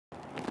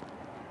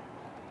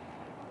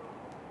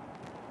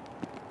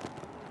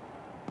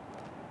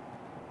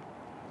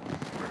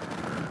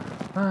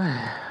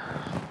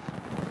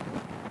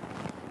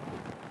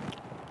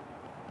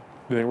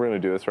You think we're gonna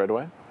do this right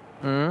away?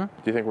 Hmm? Do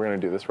you think we're gonna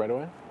do this right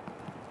away?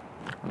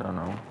 I don't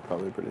know.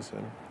 Probably pretty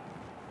soon.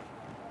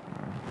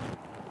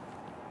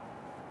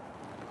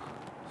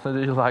 So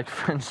do you like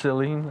French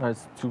Celine, or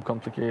it's too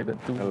complicated?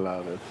 I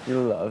love it.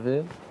 You love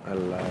it? I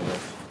love it.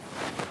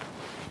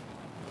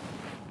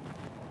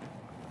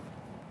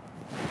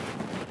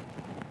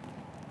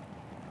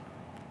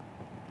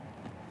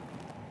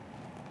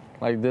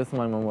 Like this,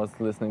 my mom was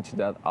listening to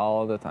that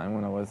all the time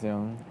when I was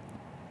young.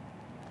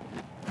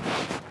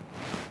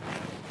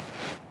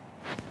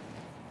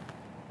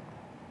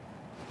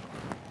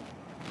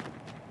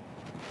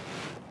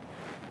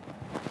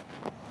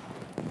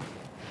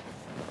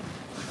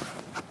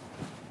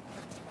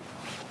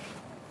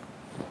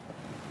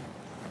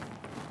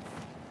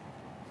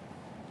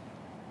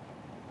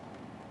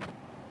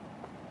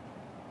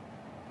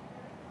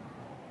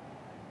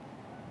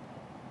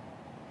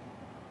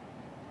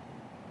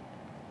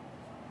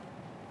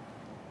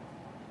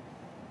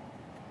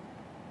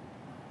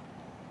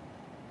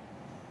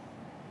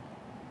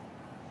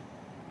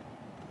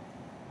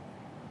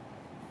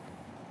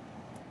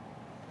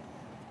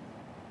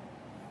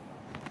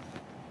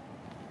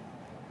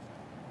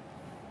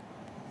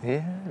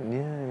 Yeah.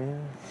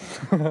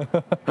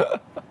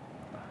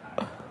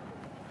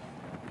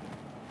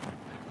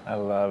 I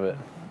love it.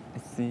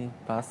 Ici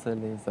passent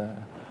les heures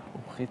au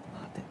rythme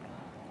des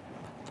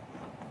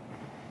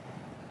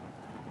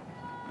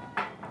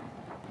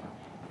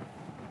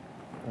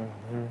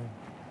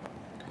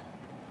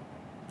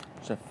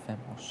Je fais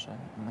mon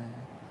chemin.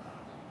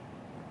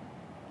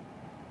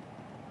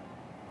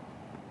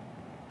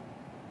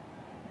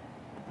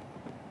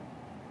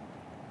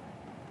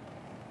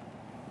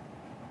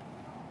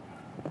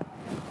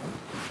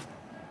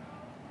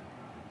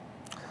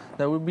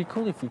 That would be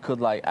cool if we could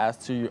like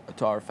ask to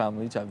our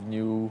family to have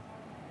new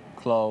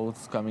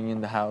clothes coming in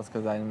the house,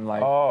 because I'm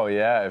like Oh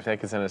yeah, if they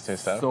could send us new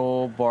stuff.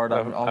 so bored.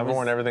 I've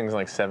worn everything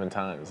like 7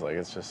 times. Like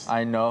it's just.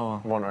 I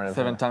know. Won't wear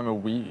 7 times a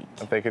week.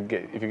 If you could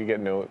get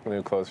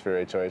new clothes for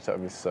your HOH, that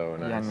would be so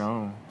nice. Yeah, I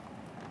know.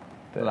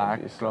 That'd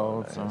Black be so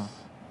clothes. nice.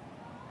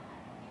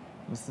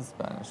 This is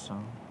Spanish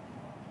song.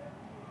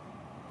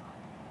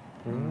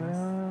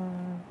 No.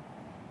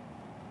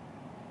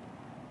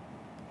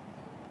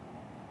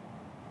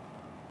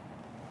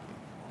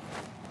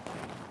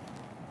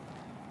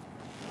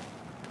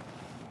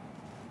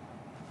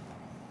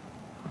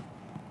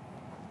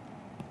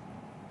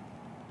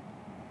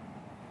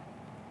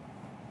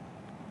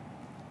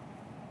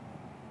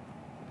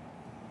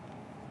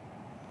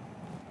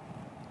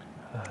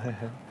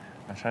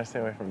 I'm trying to stay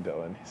away from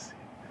Dylan.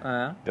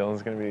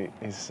 Dylan's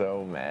he's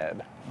so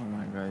mad. Oh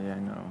my god, yeah, I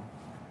know.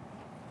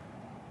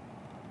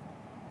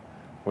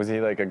 Was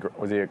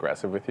he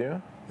aggressive with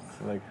you?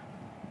 Like,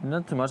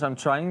 not too much. I'm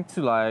trying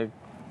to like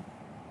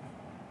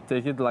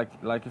take it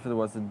like if it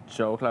was a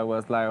joke. Like, I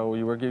was like, oh,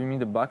 you were giving me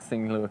the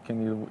boxing look,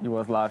 and he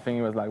was laughing.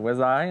 He was like,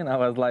 was I? And I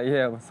was like,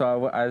 yeah.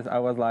 So I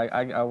was like,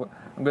 I'm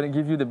gonna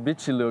give you the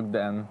bitchy look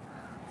then.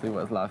 So he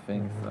was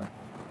laughing. Mm-hmm. So.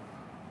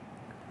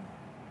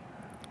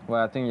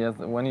 Well, I think yes,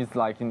 when he's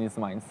like in his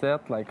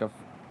mindset, like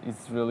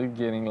he's really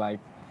getting like,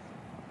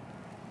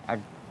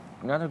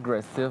 not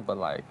aggressive, but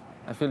like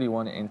I feel he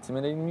want to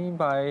intimidate me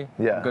by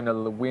I'm gonna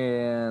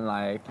win.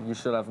 Like, you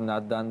should have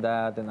not done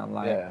that, and I'm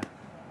like,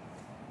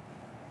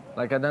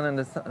 like I don't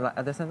understand. Like,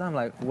 at the same time,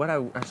 like what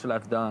I should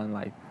have done,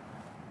 like,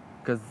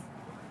 because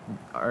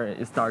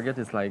his target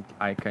is like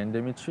Ika and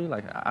Dimitri.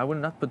 Like I will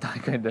not put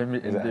Ika and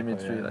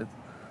Dimitri. Yeah. Like,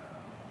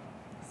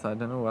 so I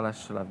don't know what I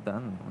should have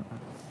done.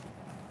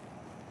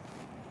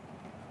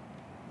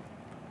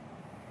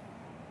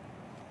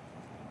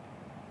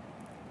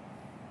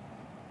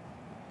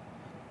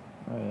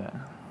 Oh yeah.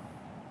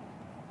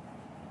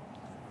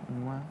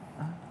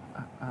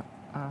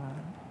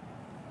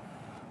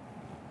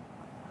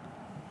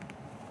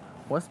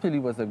 Was Pili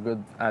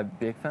a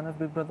big fan of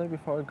Big Brother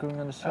before going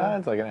on the show?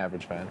 It's like an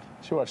average fan.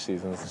 She watched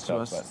seasons and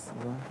stuff,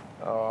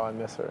 but oh, I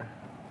miss her.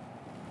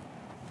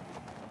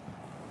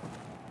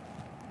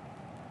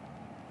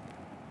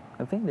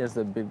 I think there's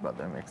a Big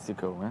Brother in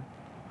Mexico, man.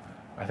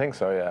 I think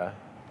so, yeah.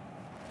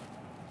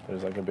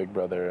 There's like a Big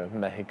Brother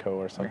Mexico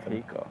or something.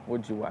 Mexico.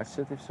 Would you watch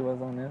it if she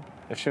was on it?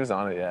 If she was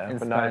on it, yeah. In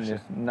but Spanish,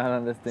 not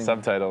on this thing.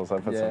 Subtitles, I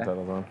put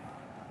subtitles on.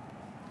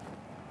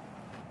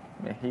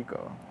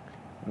 Mexico.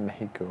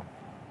 Mexico.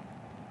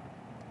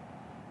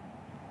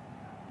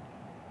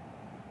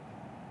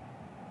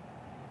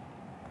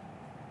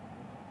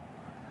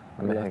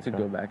 We have to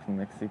go back to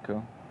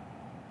Mexico.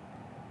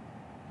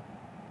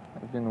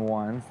 I've been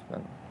once,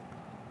 but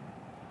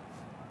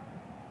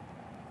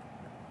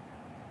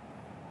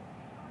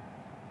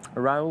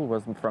Raul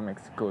was from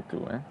Mexico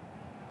too, eh?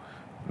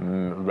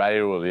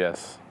 Raul,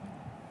 yes.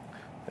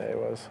 Yeah, it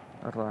was.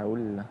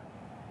 Raul.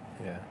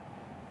 Yeah.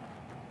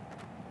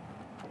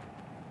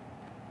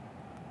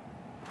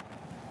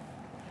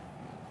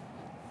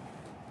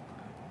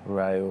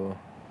 Raul.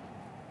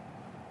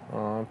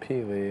 Oh,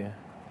 Pili.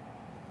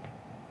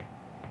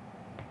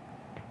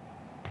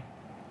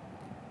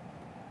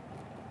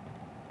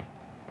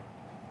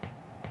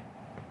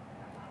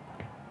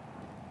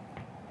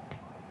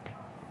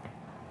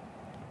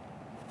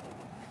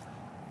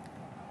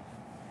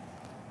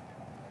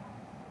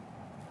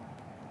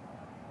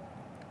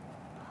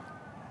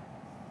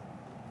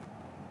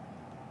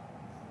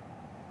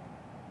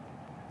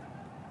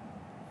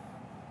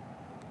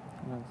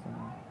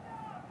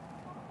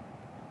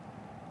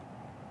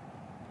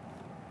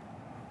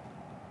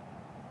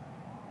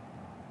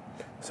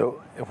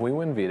 So if we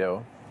win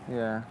veto,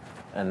 yeah,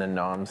 and the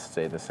noms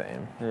stay the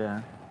same,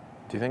 yeah,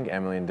 do you think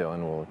Emily and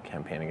Dylan will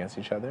campaign against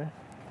each other?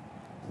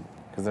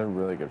 Because they're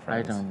really good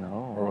friends. I don't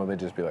know. Or will they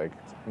just be like,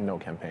 no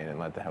campaign and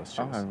let the house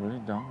choose? Oh, I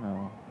really don't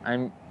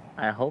know.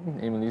 I hope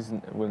Emily's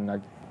will not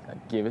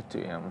give it to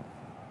him.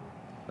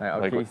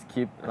 Like, okay,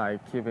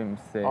 keep him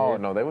safe. Oh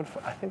no, they would.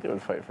 I think they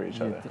would fight for each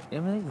other.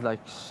 Emily's like,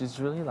 she's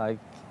really like,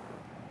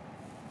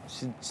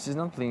 she's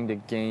not playing the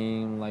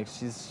game. Like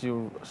she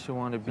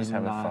want to be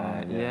having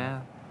fun.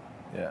 Yeah.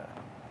 Yeah.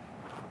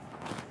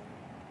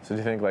 So do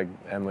you think like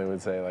Emily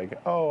would say like,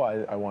 oh,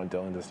 I want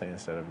Dylan to stay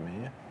instead of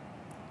me?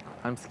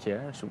 I'm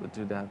scared she would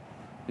do that.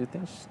 Do you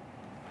think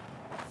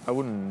I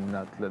would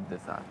not let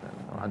this happen.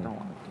 I don't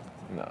want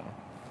it. No.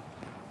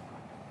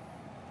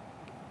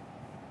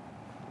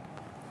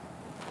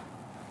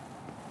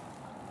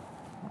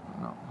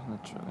 No,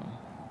 not really.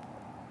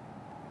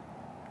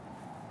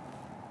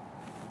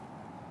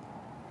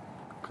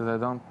 Because I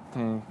don't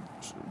think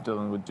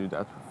Dylan would do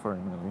that for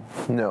Emily.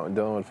 No,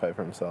 Dylan would fight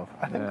for himself.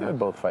 I think they would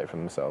both fight for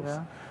themselves.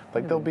 Yeah.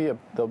 Like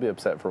they'll be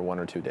upset for 1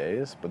 or 2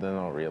 days, but then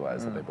they'll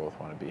realize that they both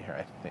want to be here.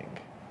 I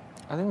think.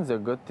 I think it's a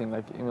good thing.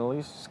 Like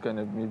Emily's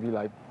gonna maybe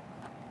like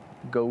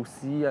go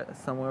see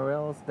somewhere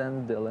else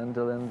than Dylan.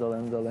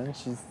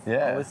 She's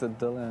always a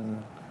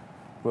Dylan.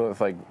 Well, if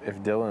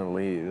Dylan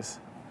leaves,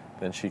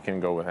 then she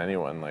can go with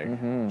anyone. Like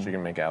she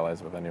can make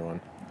allies with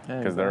anyone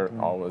because they're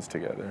always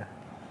together.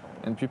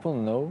 And people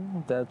know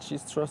that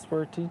she's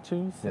trustworthy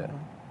too. So. Yeah.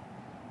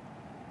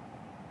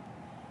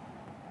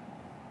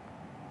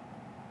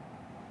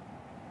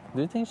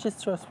 Do you think she's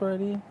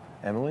trustworthy?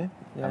 Emily?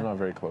 Yeah. I'm not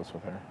very close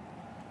with her.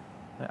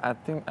 I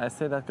think I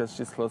say that because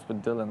she's close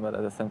with Dylan, but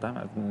at the same time,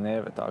 I've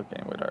never talked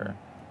game with her.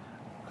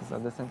 Because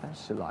at the same time,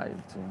 she lied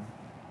too.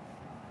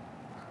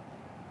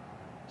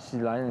 She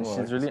lied, and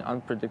she's really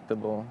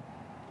unpredictable.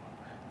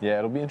 Yeah,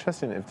 it'll be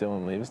interesting if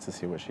Dylan leaves to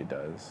see what she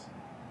does.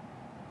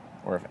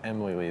 Or if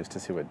Emily leaves to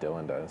see what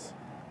Dylan does.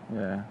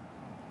 Yeah.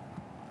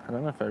 I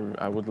don't know if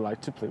I would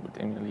like to play with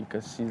Emily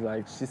because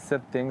she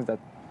said things that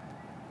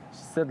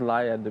she said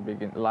lies at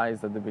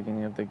the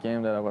beginning of the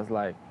game that I was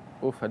like,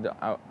 oof.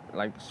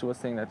 Like she was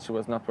saying that she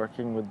was not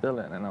working with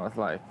Dylan, and I was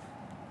like,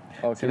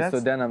 okay, so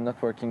then I'm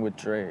not working with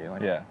Dre.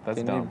 Like, yeah,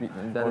 that's dumb.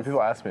 When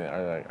people ask me,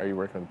 are you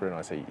working with Bruno?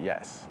 I say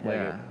yes.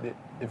 Like,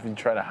 if you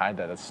try to hide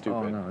that, that's stupid.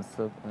 Oh no,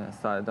 so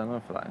I don't know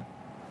if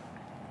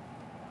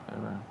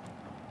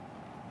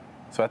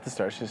So at the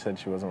start, she said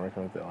she wasn't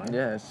working with Dylan.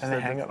 Yeah, and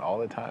they hang out all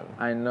the time.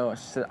 I know.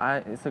 She said,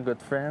 it's a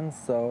good friend,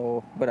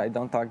 but I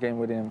don't talk game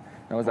with him.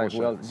 And I was like,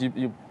 well,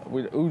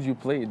 who do you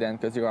play then?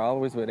 Because you're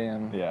always with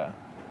him. Yeah.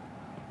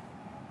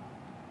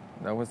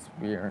 That was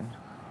weird.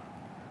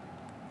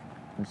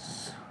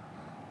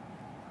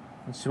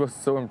 She was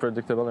so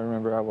unpredictable. I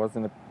remember I was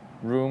in a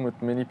room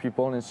with many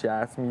people, and she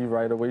asked me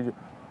right away,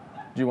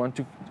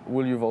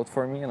 will you vote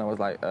for me? And I was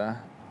like,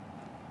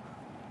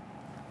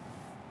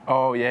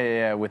 Oh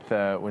yeah. With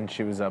when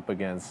she was up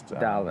against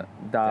Dallas.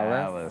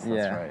 That's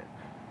right.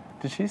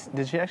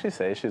 Did she actually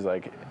say she's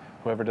like,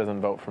 whoever doesn't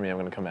vote for me, I'm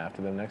gonna come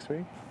after them next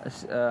week?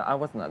 I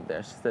was not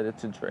there. She said it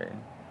to Dre.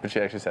 But she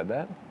actually said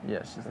that?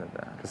 Yeah, she said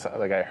that. Cause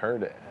like I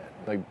heard it,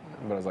 like,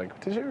 but I was like,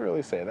 did she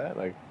really say that?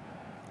 Like.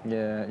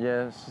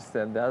 Yeah, she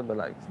said that, but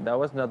like that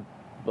was not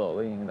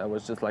bullying. That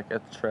was just like a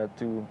threat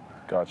to.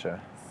 Gotcha.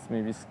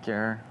 Maybe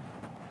scare.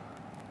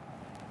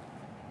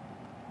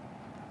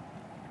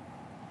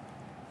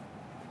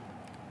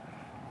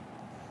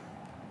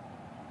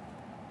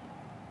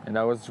 And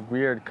that was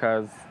weird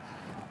cause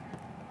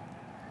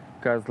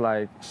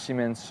like she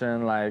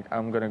mentioned like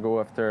I'm gonna go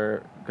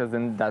after, because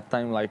in that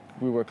time like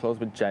we were close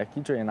with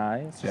Jackie, Dre and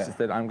I. So she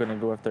said I'm gonna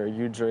go after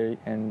you, Dre,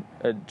 and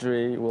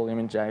Dre, William,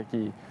 and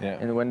Jackie. Yeah.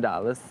 And when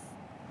Dallas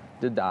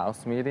did the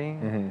house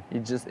meeting,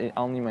 it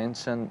only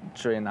mentioned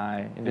Dre and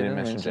I. It didn't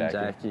mention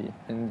Jackie.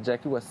 And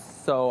Jackie was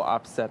so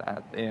upset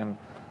at him.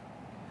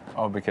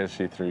 Oh, because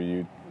she threw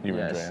you and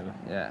Dre.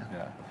 Yeah.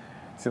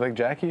 See, like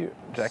Jackie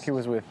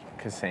was with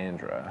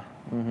Cassandra,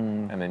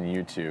 and then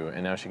you two,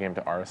 and now she came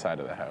to our side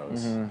of the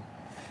house.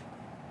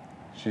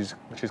 She's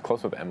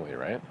close with Emily,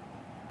 right?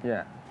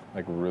 Yeah.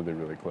 Like really,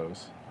 really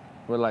close.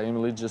 Well, like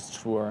Emily just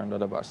threw her under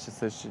the bus. She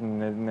said she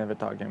never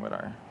talking with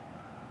her.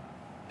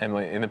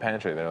 Emily in the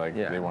pantry, they're like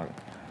they want.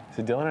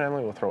 See, Dylan and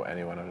Emily will throw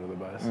anyone under the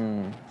bus.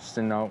 She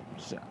said no,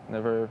 she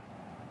never.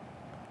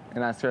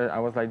 And I asked her, I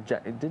was like,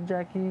 did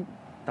Jackie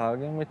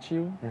talking with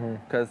you?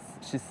 Because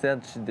she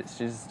said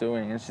she's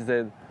doing, and she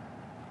said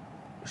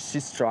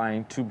she's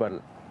trying to,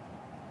 but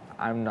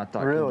I'm not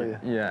talking. Really?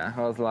 Yeah,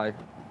 I was like.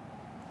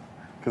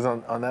 Because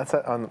on that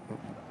side, on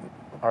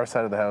our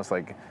side of the house,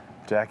 like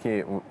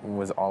Jackie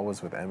was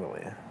always with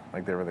Emily,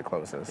 like they were the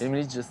closest.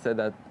 Emily just said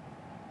that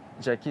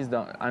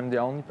I'm the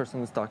only person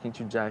who's talking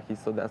to Jackie,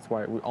 so that's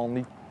why we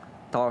only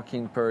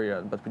talking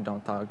period, but we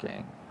don't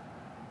talking.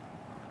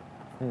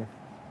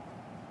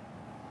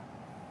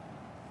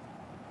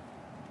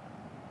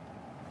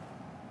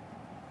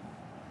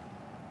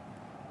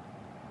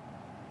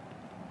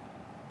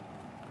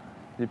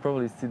 They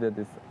probably see that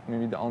it's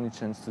maybe the only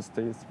chance to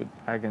stay is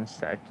against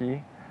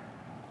Jackie.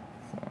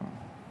 So.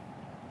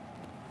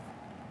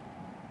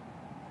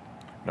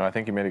 No, I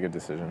think you made a good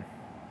decision.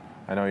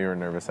 I know you were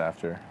nervous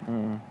after.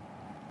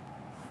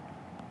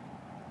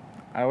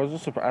 I was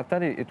just surprised. I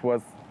thought it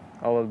was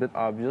a little bit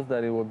obvious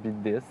that it would be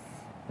this.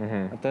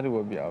 I thought it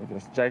would be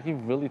obvious. Jackie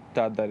really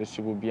thought that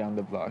she would be on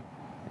the block.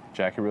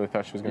 Jackie really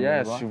thought she was going to be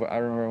on the block? I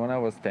remember when I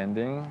was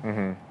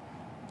standing,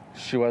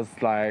 she was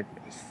like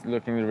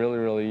looking really,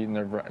 really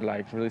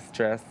really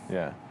stressed.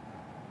 Yeah.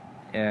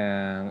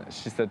 And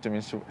she said to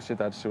me she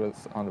thought she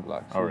was on the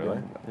block. Oh,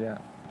 really? Yeah.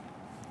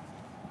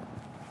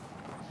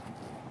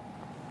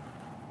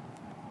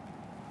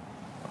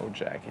 Oh,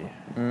 Jackie.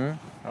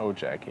 Oh,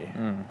 Jackie.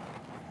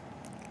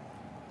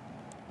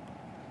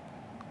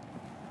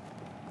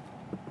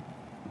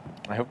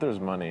 I hope there's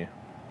money.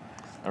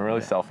 I'm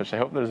really selfish. I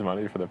hope there's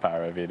money for the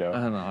power veto.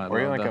 I know. Or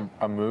even like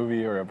a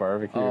movie or a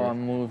barbecue. Oh, a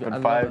movie.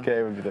 But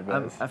 5K would be the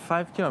best. A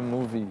 5K or a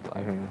movie.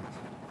 Like,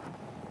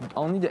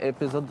 only the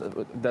episode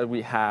that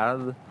we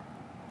had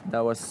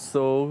that was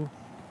so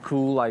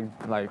cool, like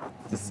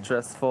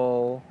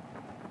stressful.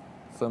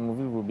 So a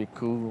movie would be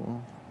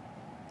cool.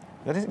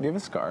 Do you have a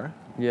scar?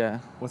 Yeah.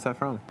 What's that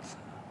from?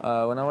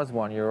 When I was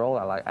 1 year old,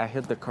 I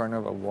hit the corner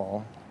of a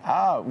wall.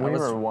 Ah, when you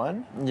were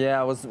 1?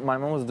 Yeah, my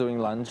mom was doing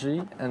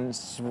laundry, and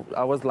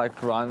I was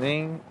like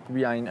running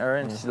behind her,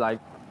 and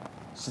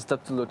she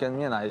stopped to look at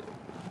me, and I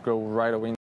go right away